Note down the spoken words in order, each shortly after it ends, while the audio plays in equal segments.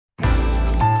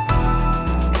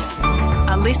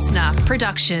listener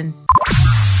production.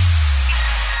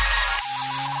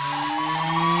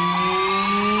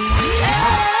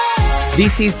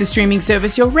 This is The Streaming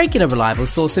Service, your regular reliable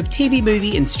source of TV,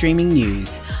 movie and streaming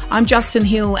news. I'm Justin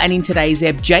Hill, and in today's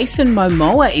ep, Jason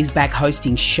Momoa is back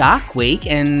hosting Shark Week,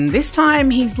 and this time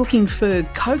he's looking for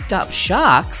coked up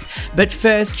sharks. But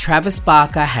first, Travis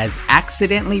Barker has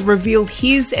accidentally revealed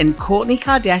his and Kourtney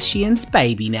Kardashian's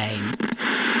baby name.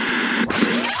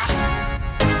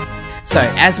 So,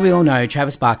 as we all know,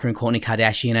 Travis Barker and Kourtney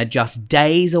Kardashian are just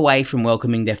days away from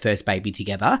welcoming their first baby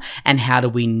together. And how do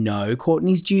we know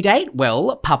Kourtney's due date?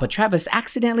 Well, Papa Travis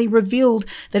accidentally revealed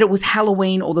that it was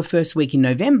Halloween or the first week in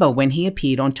November when he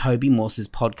appeared on Toby Morse's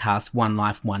podcast One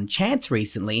Life, One Chance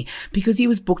recently, because he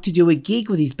was booked to do a gig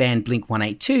with his band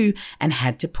Blink-182 and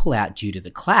had to pull out due to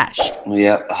the clash.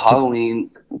 Yeah,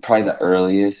 Halloween, probably the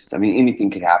earliest. I mean,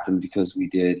 anything could happen because we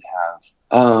did have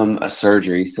a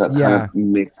surgery, so it kind of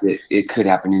makes it could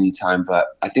happen anytime, but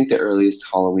I think the earliest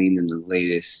Halloween and the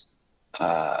latest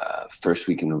first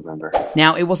week in November.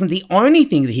 Now, it wasn't the only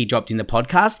thing that he dropped in the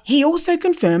podcast. He also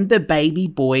confirmed the baby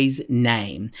boy's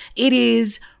name. It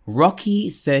is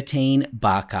Rocky 13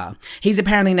 Barker. He's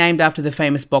apparently named after the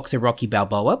famous boxer Rocky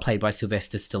Balboa, played by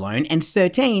Sylvester Stallone, and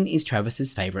 13 is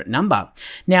Travis's favourite number.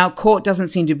 Now, Kourt doesn't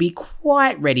seem to be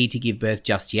quite ready to give birth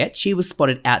just yet. She was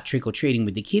spotted out trick-or-treating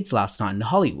with the kids last night in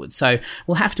Hollywood, so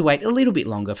we'll have to wait a little bit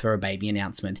longer for a baby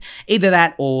announcement. Either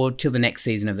that or till the next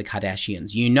season of The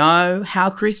Kardashians. You know how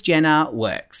Kris Jenner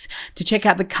works. To check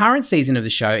out the current season of the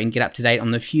show and get up to date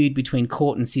on the feud between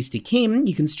Kourt and sister Kim,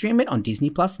 you can stream it on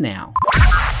Disney Plus now.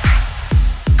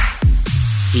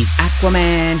 He's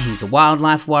Aquaman, he's a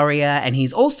wildlife warrior, and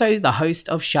he's also the host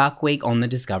of Shark Week on the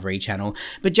Discovery Channel.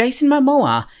 But Jason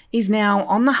Momoa is now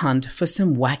on the hunt for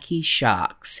some wacky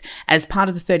sharks. As part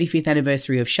of the 35th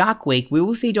anniversary of Shark Week, we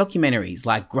will see documentaries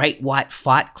like Great White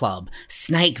Fight Club,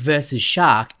 Snake vs.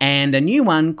 Shark, and a new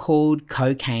one called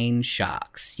Cocaine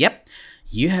Sharks. Yep.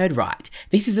 You heard right.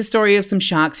 This is the story of some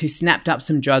sharks who snapped up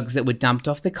some drugs that were dumped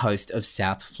off the coast of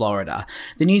South Florida.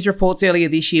 The news reports earlier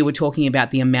this year were talking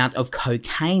about the amount of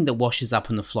cocaine that washes up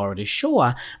on the Florida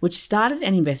shore, which started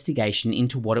an investigation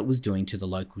into what it was doing to the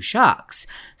local sharks.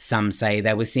 Some say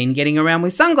they were seen getting around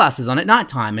with sunglasses on at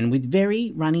nighttime and with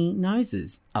very runny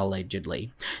noses,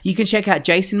 allegedly. You can check out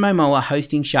Jason Momoa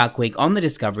hosting Shark Week on the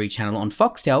Discovery Channel on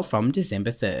Foxtel from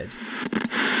December 3rd.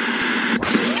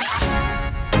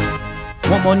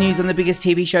 Want more news on the biggest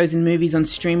TV shows and movies on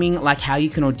streaming, like how you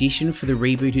can audition for the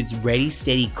rebooted Ready,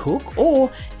 Steady, Cook,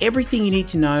 or everything you need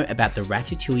to know about the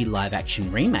Ratatouille live-action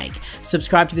remake?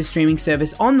 Subscribe to the streaming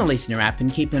service on the Listener app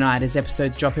and keep an eye out as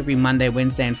episodes drop every Monday,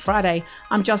 Wednesday and Friday.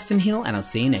 I'm Justin Hill, and I'll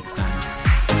see you next time.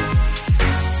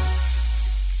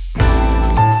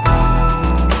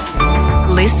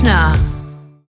 Listener.